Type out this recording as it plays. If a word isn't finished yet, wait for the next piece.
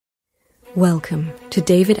Welcome to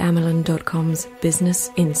davidamerland.com's Business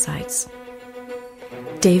Insights.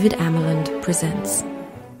 David Amerland presents.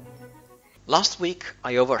 Last week,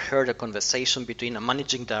 I overheard a conversation between a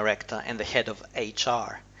managing director and the head of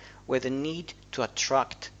HR, where the need to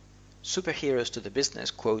attract superheroes to the business,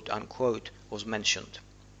 quote unquote, was mentioned.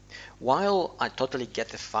 While I totally get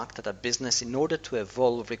the fact that a business, in order to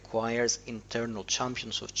evolve, requires internal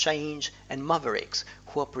champions of change and mavericks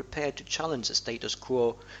who are prepared to challenge the status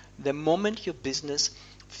quo, the moment your business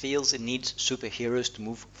feels it needs superheroes to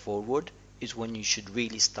move forward is when you should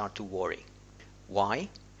really start to worry. Why?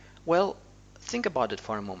 Well, think about it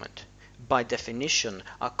for a moment. By definition,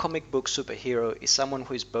 a comic book superhero is someone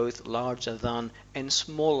who is both larger than and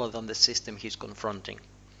smaller than the system he's confronting.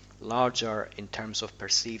 Larger in terms of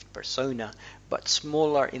perceived persona, but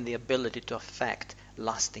smaller in the ability to affect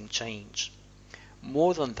lasting change.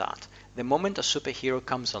 More than that, the moment a superhero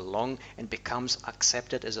comes along and becomes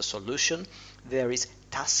accepted as a solution, there is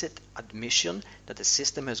tacit admission that the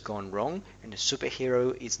system has gone wrong and a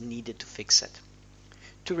superhero is needed to fix it,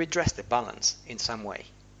 to redress the balance in some way.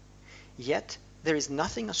 Yet, there is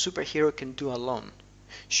nothing a superhero can do alone.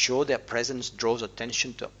 Sure, their presence draws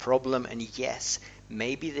attention to a problem, and yes,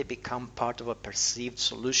 maybe they become part of a perceived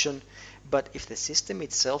solution, but if the system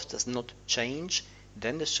itself does not change,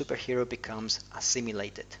 then the superhero becomes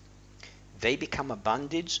assimilated. They become a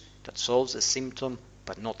bandage that solves a symptom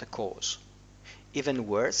but not the cause. Even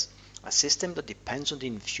worse, a system that depends on the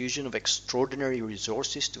infusion of extraordinary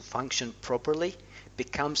resources to function properly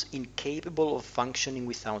becomes incapable of functioning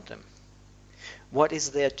without them. What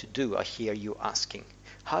is there to do, I hear you asking?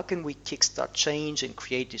 How can we kickstart change and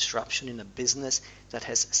create disruption in a business that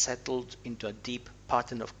has settled into a deep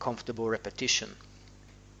pattern of comfortable repetition?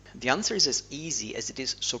 The answer is as easy as it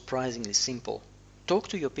is surprisingly simple. Talk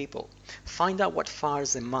to your people. Find out what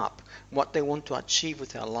fires them up, what they want to achieve with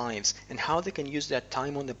their lives, and how they can use their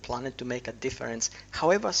time on the planet to make a difference,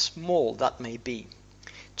 however small that may be.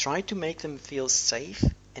 Try to make them feel safe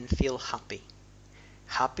and feel happy.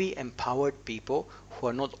 Happy, empowered people who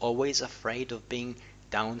are not always afraid of being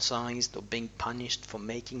downsized or being punished for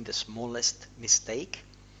making the smallest mistake,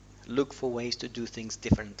 look for ways to do things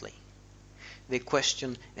differently. They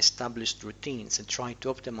question established routines and try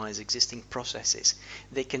to optimize existing processes.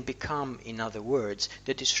 They can become, in other words,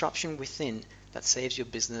 the disruption within that saves your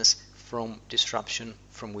business from disruption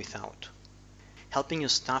from without. Helping your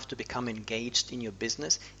staff to become engaged in your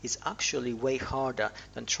business is actually way harder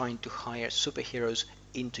than trying to hire superheroes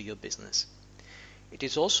into your business. It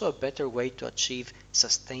is also a better way to achieve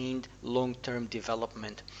sustained long-term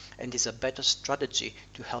development and is a better strategy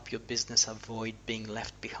to help your business avoid being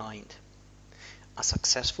left behind. A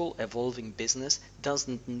successful, evolving business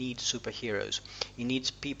doesn't need superheroes. It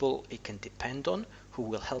needs people it can depend on who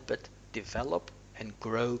will help it develop and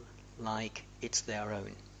grow like it's their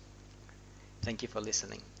own. Thank you for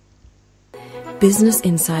listening. Business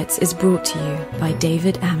Insights is brought to you by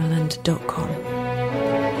davidamerland.com.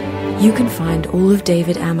 You can find all of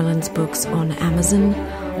David Amerland's books on Amazon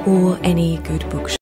or any good bookshop.